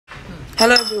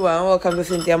Hello everyone, welcome to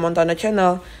Cynthia Montana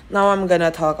channel. Now I'm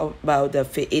gonna talk about the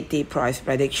FETCH price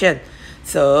prediction.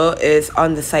 So it's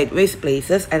on the sideways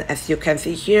places, and as you can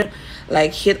see here,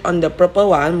 like hit on the purple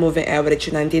one, moving average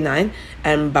 99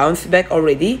 and bounce back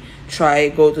already. Try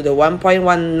go to the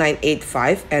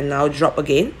 1.1985 and now drop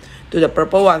again to the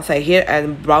purple one side here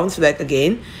and bounce back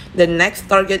again. The next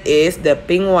target is the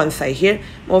pink one side here,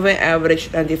 moving average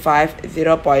 25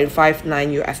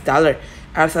 0.59 US dollar.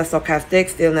 As a stochastic,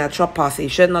 still natural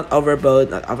position, not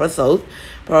overbought, not oversold.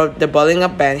 For the bowling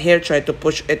up band here, try to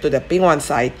push it to the pink one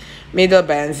side. Middle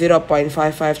band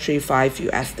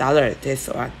 0.5535 US dollar. This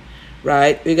one.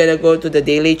 Right, we're gonna go to the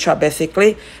daily chart.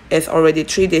 Basically, it's already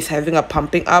 3 days having a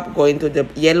pumping up, going to the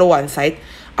yellow one side.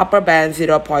 Upper band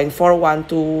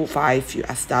 0.4125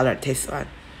 US dollar. This one.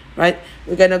 Right,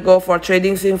 we're gonna go for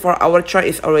trading scene. For our chart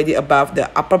is already above the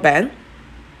upper band.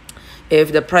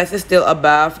 If the price is still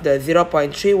above the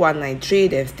 0.3193,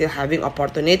 then still having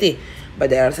opportunity. But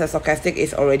the RSI stochastic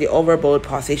is already overbought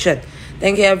position.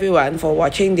 Thank you everyone for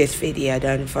watching this video.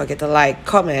 Don't forget to like,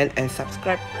 comment, and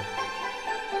subscribe.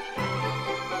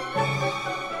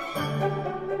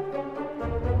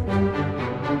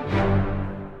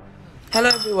 Hello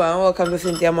everyone, welcome to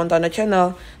Cynthia Montana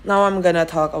channel. Now I'm gonna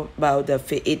talk about the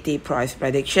FETCH price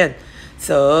prediction.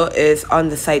 So it's on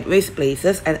the sideways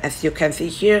places, and as you can see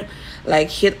here, like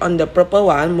hit on the purple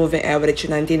one, moving average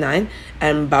 99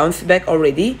 and bounce back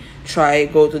already. Try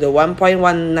go to the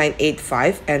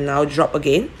 1.1985 and now drop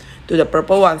again to the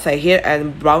purple one side here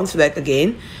and bounce back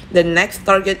again. The next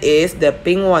target is the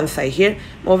pink one side here,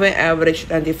 moving average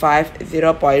 25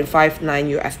 0.59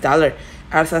 US dollar.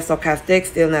 As a stochastic,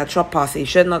 still natural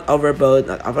position, not overbought,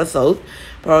 not oversold.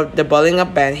 For the bowling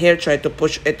up band here, try to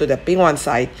push it to the pink one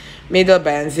side. Middle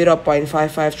band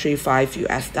 0.5535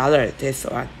 US dollar. This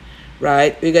one.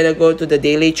 Right, we're gonna go to the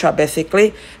daily chart.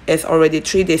 Basically, it's already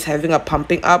 3 days having a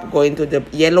pumping up, going to the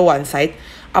yellow one side.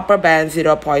 Upper band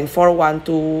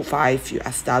 0.4125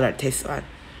 US dollar. This one.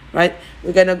 Right,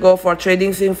 we're gonna go for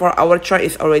trading scene. For our chart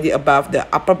is already above the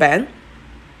upper band.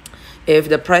 If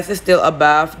the price is still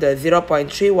above the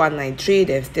 0.3193,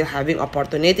 then still having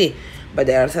opportunity. But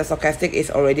the RSI stochastic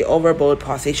is already overbought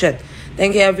position.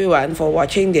 Thank you everyone for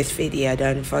watching this video.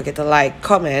 Don't forget to like,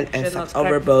 comment, and subscribe.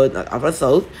 Overbought, not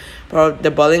oversold. For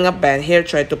the bowling up band here,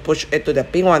 try to push it to the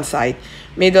pink one side.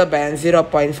 Middle band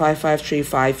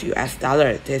 0.5535 US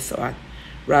dollar. This one.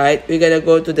 Right, we're gonna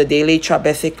go to the daily chart.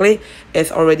 Basically,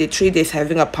 it's already 3 days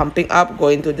having a pumping up,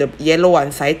 going to the yellow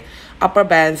one side. Upper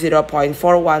band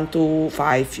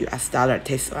 0.4125 US dollar.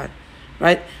 This one.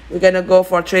 Right, we're gonna go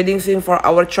for trading scene. For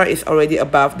our chart is already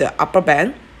above the upper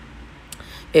band.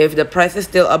 If the price is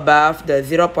still above the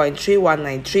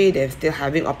 0.3193, then still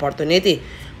having opportunity.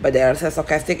 But the RSI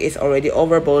stochastic is already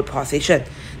overbought position.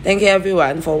 Thank you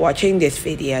everyone for watching this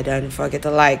video. Don't forget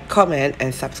to like, comment,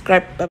 and subscribe.